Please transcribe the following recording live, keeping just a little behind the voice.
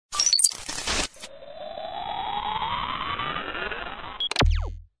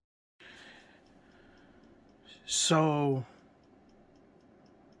So,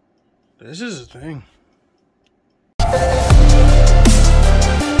 this is a thing.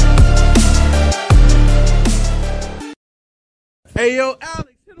 Hey, yo,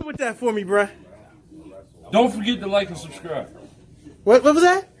 Alex, hit him with that for me, bruh. Don't forget to like and subscribe. What was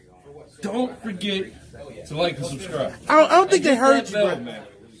that? Don't forget to like and subscribe. I don't think they heard you, bro. Man.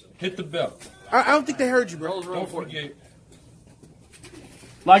 Hit the bell. I don't think they heard you, bro. Don't forget.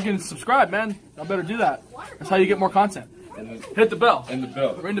 Like and subscribe, man. I better do that. That's how you get more content. Hit the bell. And the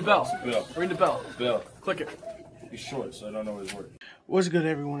bell. Ring the bell. Bell. Ring the bell. Bell. Click it. He's short, so I don't know his word. What's good,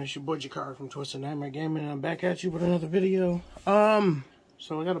 everyone? It's your boy Jakar from Twisted Nightmare Gaming, and I'm back at you with another video.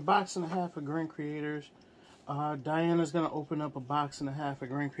 So I got a box and a half of Grand Creators. Diana's gonna open up a box and a half of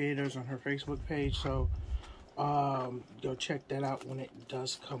Grand Creators on her Facebook page, so go check that out when it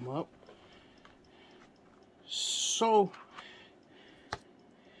does come up. So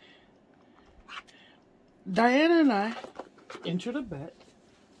Diana and I entered a bet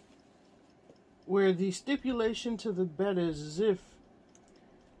where the stipulation to the bet is if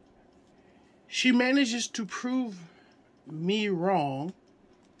she manages to prove me wrong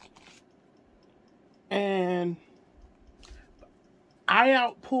and I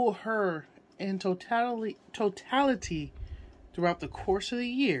outpull her in totality throughout the course of the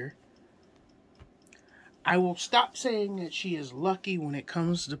year, I will stop saying that she is lucky when it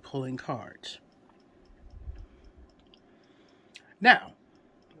comes to pulling cards. Now,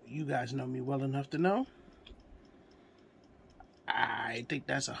 you guys know me well enough to know I think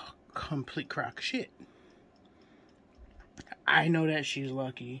that's a complete crock of shit. I know that she's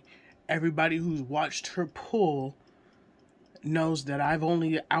lucky. Everybody who's watched her pull knows that I've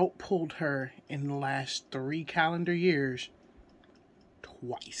only outpulled her in the last 3 calendar years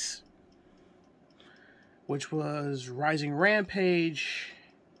twice. Which was Rising Rampage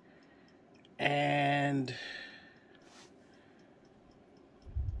and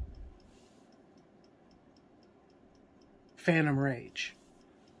Phantom Rage.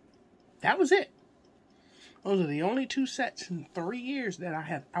 That was it. Those are the only 2 sets in 3 years that I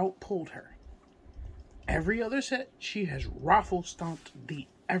have outpulled her. Every other set, she has raffle stomped the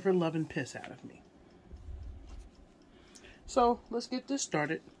ever-loving piss out of me. So, let's get this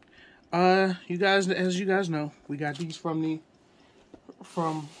started. You guys, as you guys know, we got these from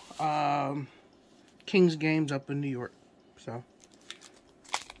King's Games up in New York. So,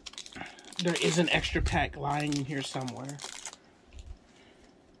 there is an extra pack lying in here somewhere.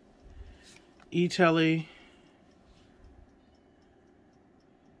 E-Telly.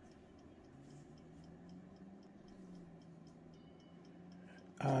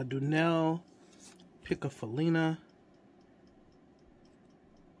 Dunell, Piccafolina,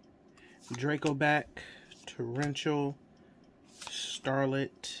 Dracoback, Torrential,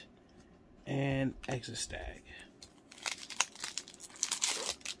 Starlet, and Exostag.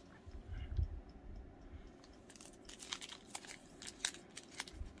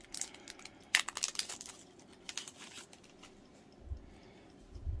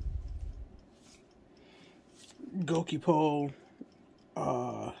 Gokipole,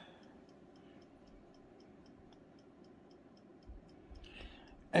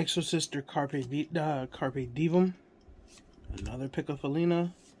 Exosister Carpe Divum, another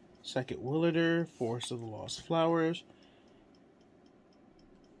Piccafolina, Second Williter, Forest of the Lost Flowers,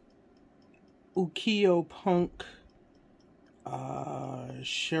 Ukiyo Punk,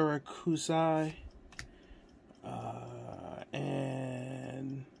 Shirakusai,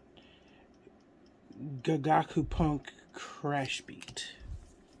 and Gagaku Punk Crash Beat.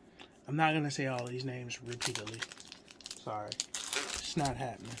 I'm not going to say all these names repeatedly. Sorry. It's not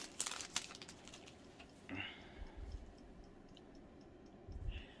happening.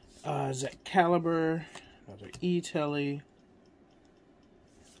 Excalibur, another E-Telly,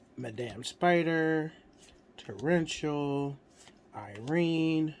 Madame Spider, Torrential,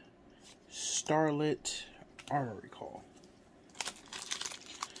 Irene, Starlet, Armory Call.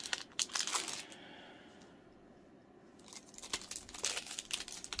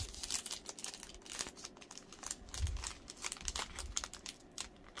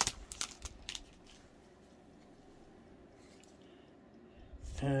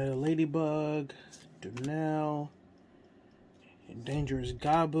 Ladybug, Dunell, Dangerous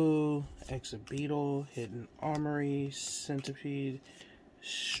Gabu, Exabeetle, Hidden Armory, Centipede,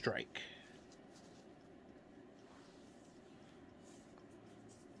 Strike.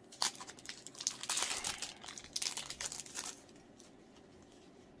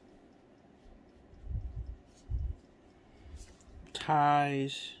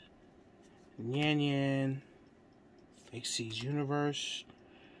 Ties, Yan Yan, Exceeds Universe,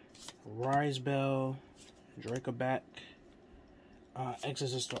 Rise Bell, Dracoback,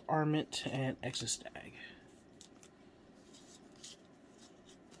 Exorcist Armament, and Exostag.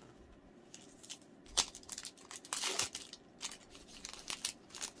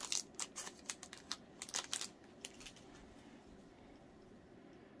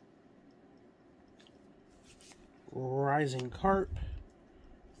 Rising Carp,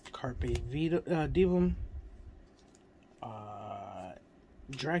 Carpe Divum,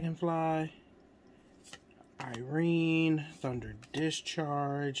 Dragonfly, Irene, Thunder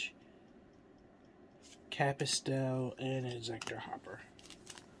Discharge, Capistel, and Ejector Hopper.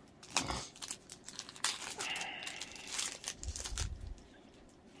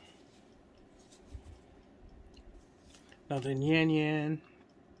 Another Yan Yan,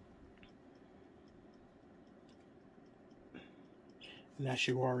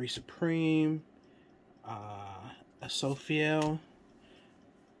 Nashiwari Supreme, Asophiel,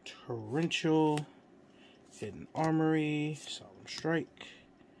 Torrential, Hidden Armory, Solemn Strike,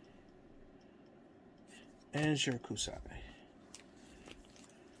 and Shirakusai.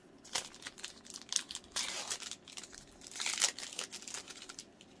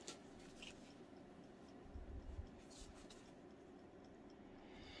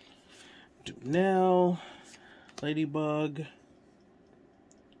 Dunel, Ladybug,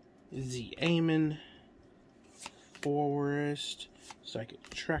 Z-Amon, Forest, Psychic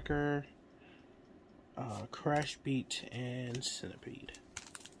Tracker, Crash Beat, and Centipede.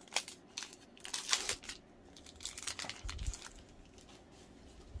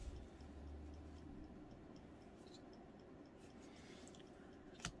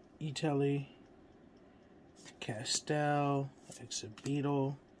 Italy, Castell,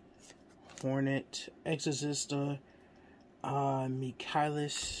 Exobeetle, Hornet, Exorcista,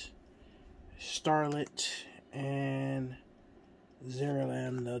 Michaelis, Starlet, and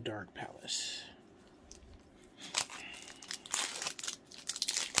Zeralam the Dark Palace.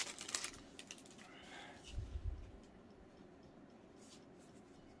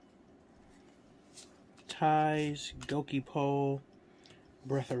 Ties, Goki-Pole,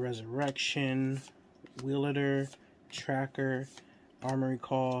 Breath of Resurrection, Wielder, Tracker, Armory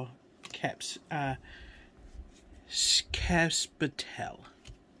Call, Caspitel.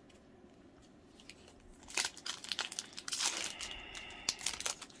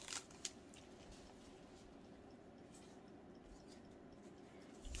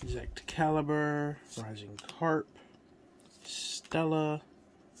 Excalibur, Rising Carp, Stella,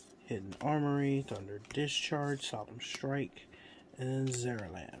 Hidden Armory, Thunder Discharge, Solemn Strike, and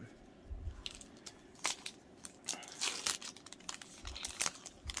Zeralam.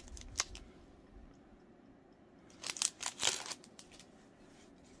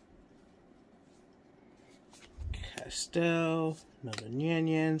 Castell, another Yan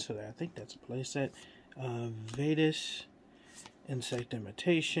Yan, so I think that's a playset. Vadis, Insect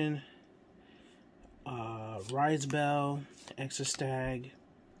Imitation, Rise Bell, Exostag,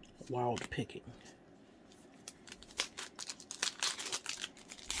 Wild Picking.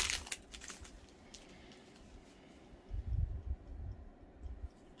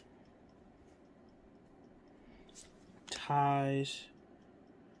 Ties,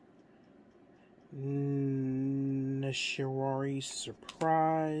 Nashirari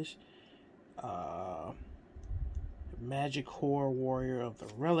Surprise, Magic Horror Warrior of the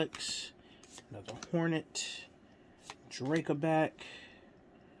Relics, another Hornet, Dracoback,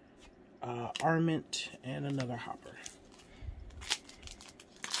 Armament, and another Hopper.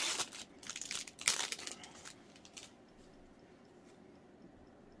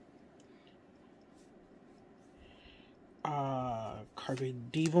 Carpe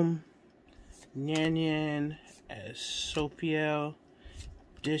Divum, Yan Yan, Asophiel,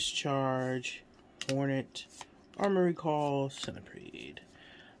 Discharge, Hornet, Armory Call, Centipede.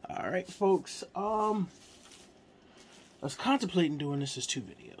 Alright, folks, I was contemplating doing this as 2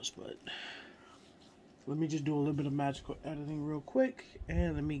 videos, but let me just do a little bit of magical editing real quick,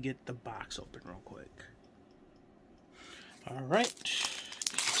 and let me get the box open real quick. Alright,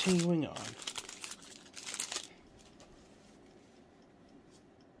 continuing on.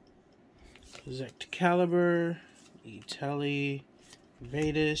 Excalibur, Italy,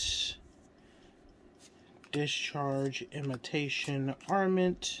 Vadis, Discharge, Imitation,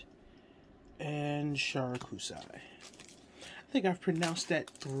 Armament, and Shirakusai. I think I've pronounced that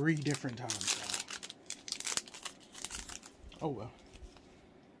 3 different times now. Oh well.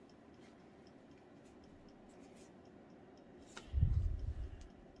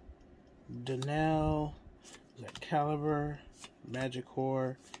 Dunel, Excalibur,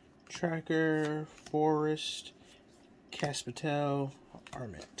 Magicore, Tracker, Forest, Caspitel,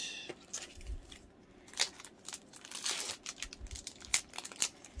 Armament.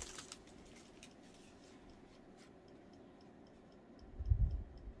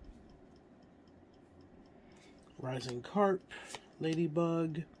 Rising Carp,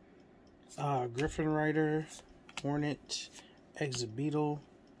 Ladybug, Griffin Rider, Hornet, Exit Beetle,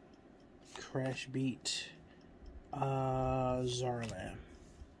 Crash Beat, Zarlam.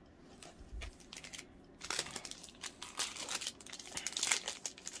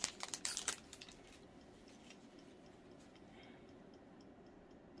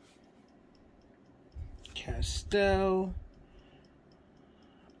 Castell,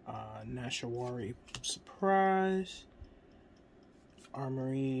 Nashawari Surprise,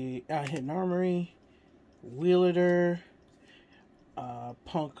 Armory, Hidden Armory, Wheelator,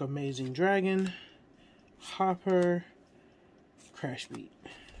 Punk Amazing Dragon, Hopper, Crash Beat.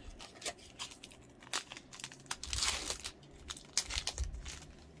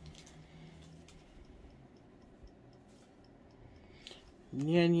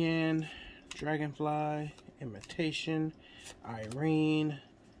 Yan Yan, Dragonfly, Imitation, Irene,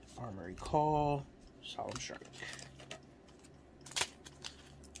 Armory Call, Solemn Strike.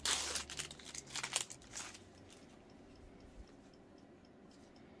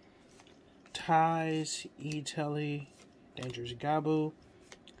 Ties, E-Telly, Dangerous Gabu,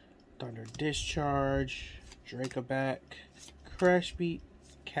 Thunder Discharge, Dracoback, Crash Beat,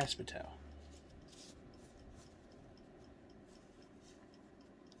 Caspitel.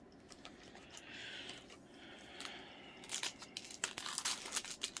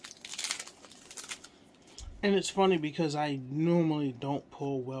 And it's funny because I normally don't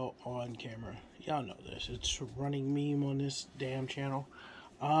pull well on camera. Y'all know this. It's a running meme on this damn channel.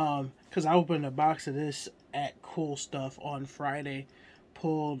 Because I opened a box of this at Cool Stuff on Friday.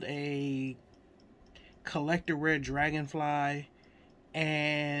 Pulled a Collector Rare Dragonfly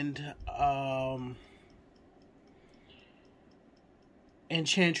and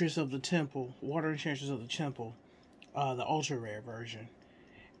Enchantress of the Temple. Water Enchantress of the Temple. The Ultra Rare version.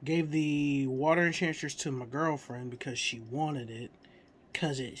 Gave the Water Enchantress to my girlfriend because she wanted it,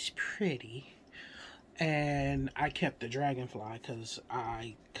 because it's pretty. And I kept the Dragonfly because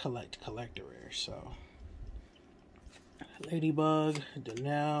I collect Collector Rares. So, Ladybug,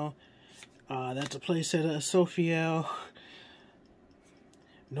 Danelle, that's a playset of Sophiel.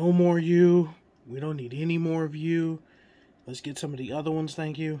 No more you. We don't need any more of you. Let's get some of the other ones,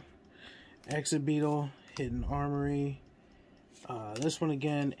 thank you. Exit Beetle, Hidden Armory. This one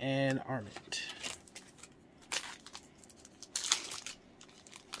again, and Armament.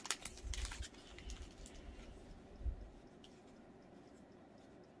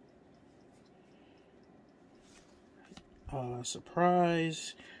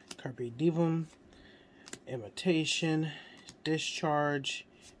 Surprise, Carpe Divum, Imitation, Discharge,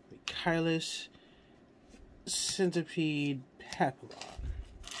 Michaelis, Centipede, Papillon.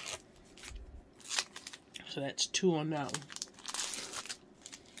 So that's 2 on that one.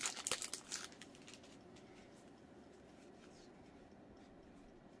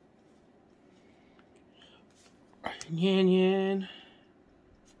 Yan Yan,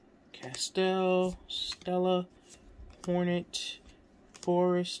 Castell, Stella, Hornet,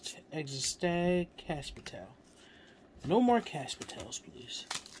 Forest, Existag, Caspitel. No more Caspitels, please.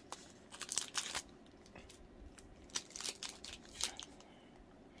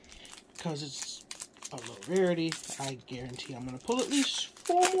 Because it's a low rarity, I guarantee I'm going to pull at least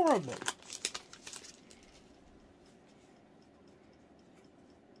 4 more of them.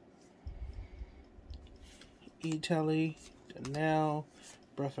 E-Telly, Danelle,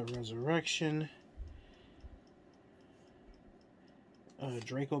 Breath of Resurrection,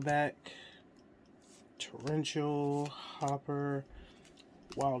 Dracoback, Torrential, Hopper,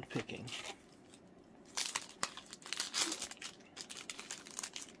 Wild Picking.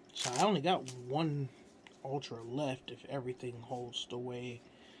 So I only got 1 Ultra left if everything holds the way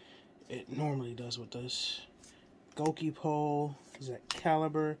it normally does with this. Goki Pole,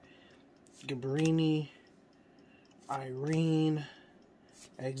 Excalibur, Gabrini, Irene,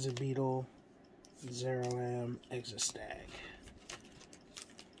 Exit Beetle, Zarlam, Existag.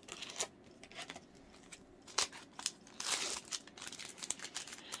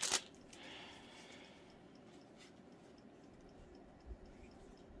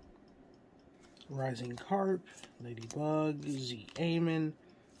 Rising Carp, Ladybug, Z Amon,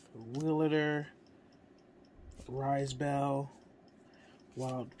 Wheelator, Rise Bell,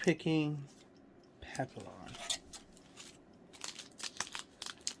 Wild Picking, Papillon.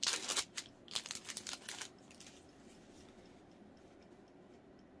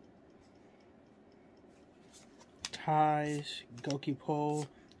 Ties, Goki Pole,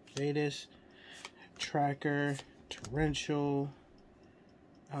 Vadis, Tracker, Torrential,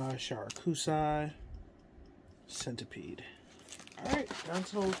 Sharakusai, Centipede. Alright, down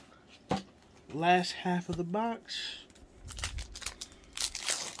to the last half of the box.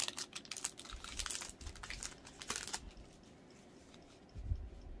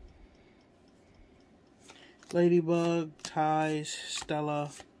 Ladybug, Ties, Stella,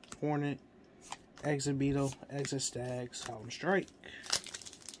 Hornet, Exit Beetle, Exit Stag, Solemn Strike.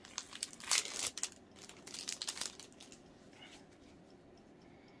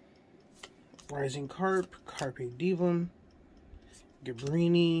 Rising Carp, Carpe Diem,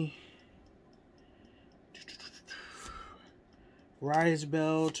 Gabrini, Rise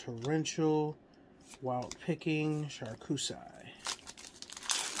Bell, Torrential, Wild Picking, Charcusai.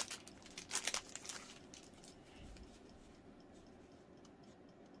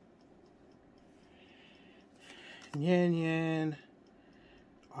 Yan Yan,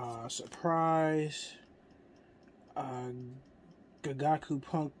 Surprise, Gagaku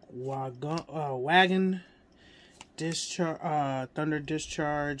Punk Wagon, Discharge, Thunder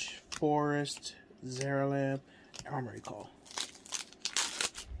Discharge, Forest, Zeralam, Armory Call.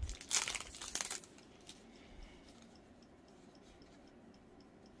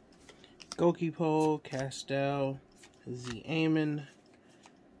 Gokipo, Castell, Z Amon,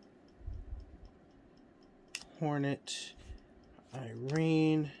 Hornet,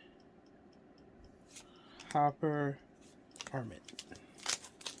 Irene, Hopper, Hermit.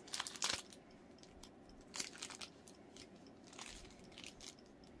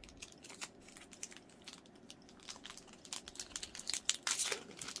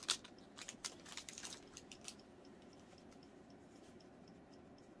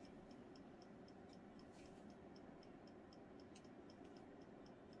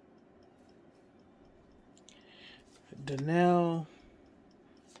 Danelle,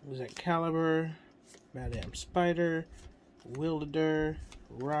 was that Caliber, Madame Spider, Wilder,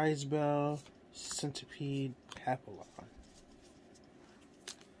 Risebell, Centipede, Papillon.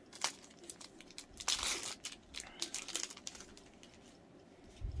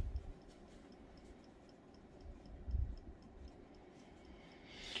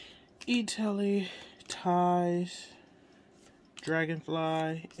 E-Telly, Ties,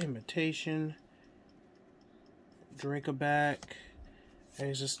 Dragonfly, Imitation, Dracoback,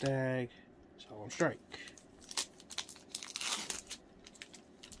 Exostag, Solemn Strike.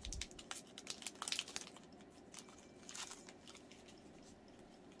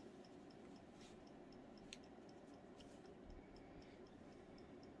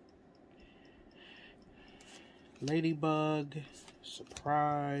 Ladybug,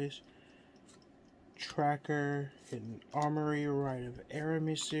 Surprise, Tracker, Hidden Armory, Rite of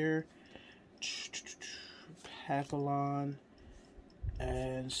Aramisir, Papillon,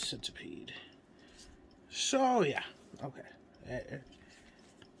 and Centipede. So yeah, okay.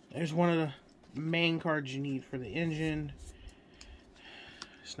 There's one of the main cards you need for the engine.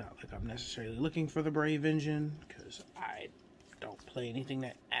 It's not like I'm necessarily looking for the Brave engine, because I don't play anything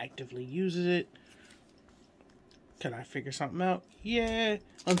that actively uses it. Can I figure something out? Yeah.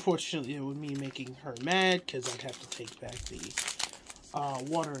 Unfortunately, it would be making her mad, because I'd have to take back the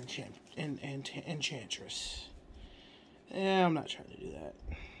Water Enchantress. Yeah, I'm not trying to do that.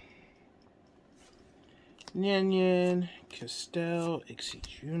 Yan Yan, Castell,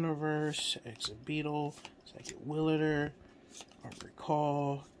 Exceeds Universe, Exit Beetle, Psychic Williter, Armory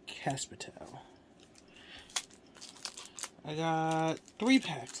Call, Caspitel. I got 3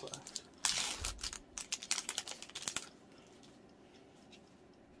 packs left.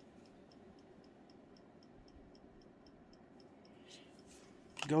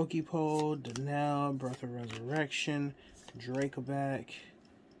 Gokipo, Danelle, Breath of Resurrection, Dracoback,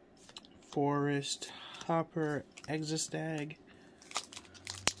 Forest, Hopper, Exostag,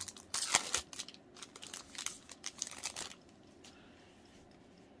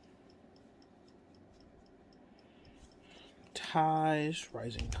 Ties,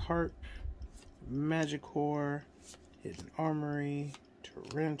 Rising Carp, Magicore, Hidden Armory,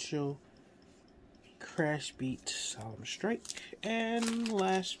 Torrential, Crash Beat, Solemn Strike, and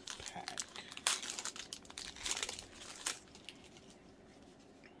last pack.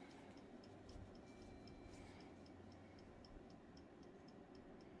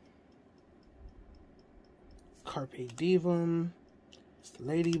 Carpe Diem,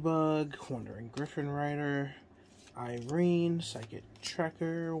 Ladybug, Wandering Griffin Rider, Irene, Psychic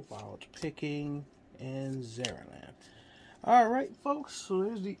Tracker, Wild Picking, and Zeralam. Alright, folks, so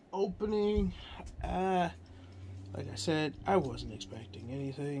there's the opening. Like I said, I wasn't expecting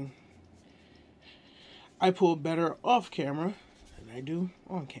anything. I pull better off camera than I do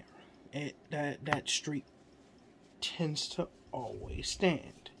on camera. That streak tends to always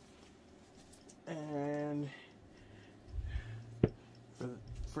stand. And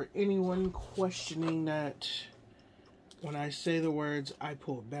for anyone questioning that when I say the words, I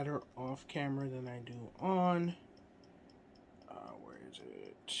pull better off camera than I do on. Where is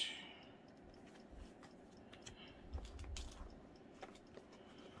it?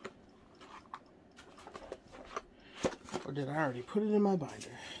 Or did I already put it in my binder?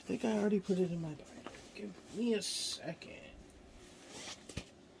 I think I already put it in my binder. Give me a second.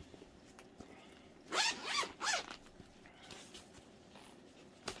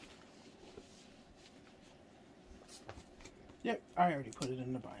 Yep, I already put it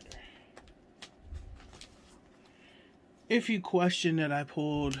in the binder. If you question that I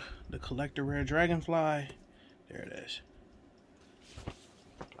pulled the Collector Rare Dragonfly, there it is.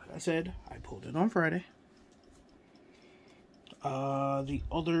 Like I said, I pulled it on Friday. The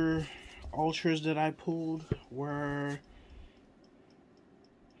other Ultras that I pulled were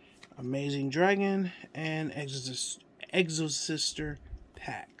Amazing Dragon and Exosister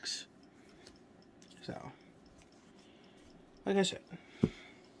packs. So, like I said,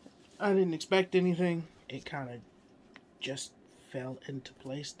 I didn't expect anything. It kind of just fell into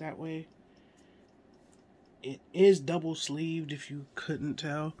place that way. It is double sleeved if you couldn't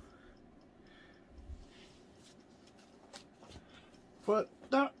tell. But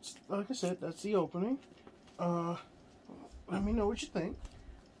that's, like I said, that's the opening. Let me know what you think.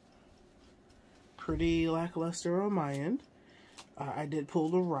 Pretty lackluster on my end. I did pull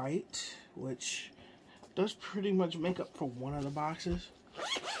the right, which does pretty much make up for one of the boxes.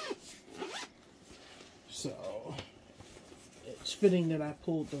 So, it's fitting that I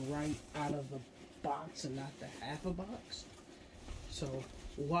pulled the right out of the box and not the half a box. So,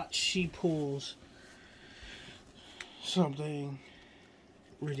 watch she pulls something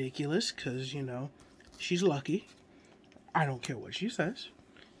ridiculous, because, you know, she's lucky. I don't care what she says.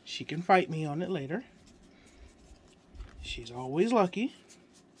 She can fight me on it later. She's always lucky.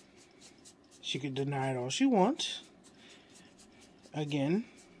 She can deny it all she wants. Again,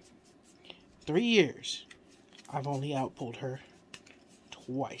 3 years, I've only outpulled her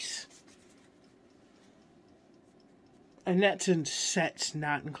twice. And that's in sets,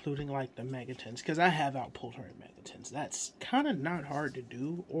 not including like the Megatons, because I have outpulled her in Megatons. That's kind of not hard to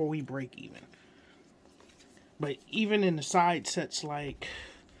do, or we break even. But even in the side sets, like,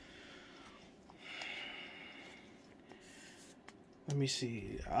 let me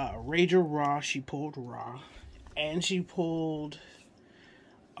see, Rager Raw, she pulled Raw, and she pulled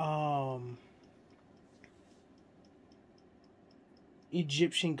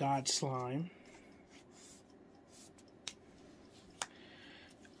Egyptian God Slime,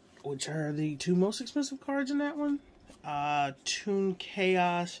 which are the two most expensive cards in that one. Toon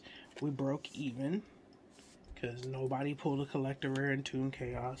Chaos, we broke even, because nobody pulled a Collector Rare in Toon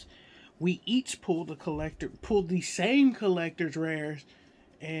Chaos. We each pulled the same Collector's Rares,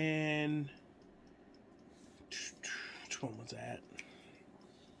 and which one was that?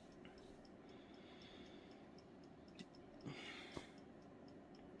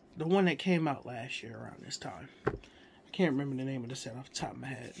 The one that came out last year around this time. I can't remember the name of the set off the top of my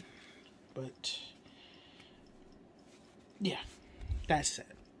head, but yeah, that's it.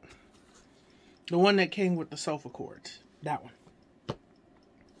 The one that came with the Sofa Chords, that one.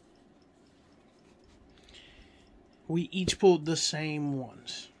 We each pulled the same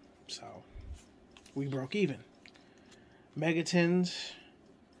ones, so we broke even. Megatons,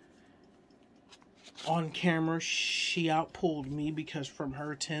 on camera, she outpulled me because from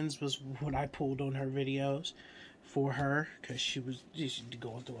her 10s was what I pulled on her videos for her, because she's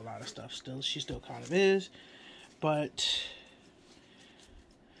going through a lot of stuff still. She still kind of is, but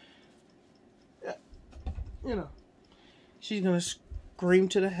yeah, you know, she's gonna scream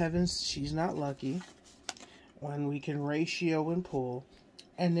to the heavens she's not lucky when we can ratio and pull.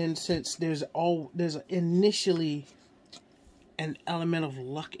 And then since there's initially an element of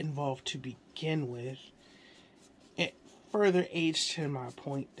luck involved to begin with, it further aids to my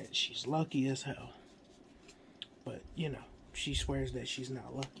point that she's lucky as hell. But, you know, she swears that she's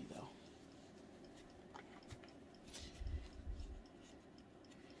not lucky, though.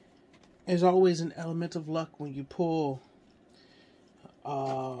 There's always an element of luck when you pull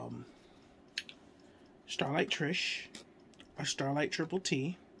Starlight Trish, a Starlight Triple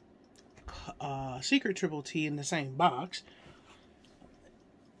T, Secret Triple T in the same box,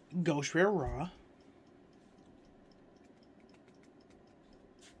 Ghost Rare Raw.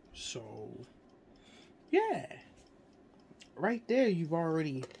 So, yeah. Right there, you've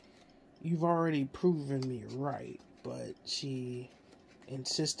already proven me right. But she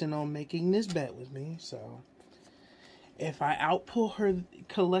insisted on making this bet with me, so if I outpull her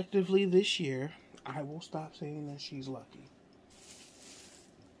collectively this year, I will stop saying that she's lucky.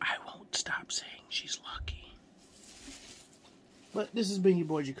 Stop saying she's lucky. But this has been your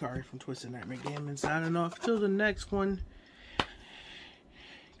boy Jakari from Twisted Nightmare Gaming, signing off till the next one.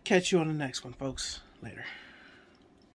 Catch you on the next one, folks. Later.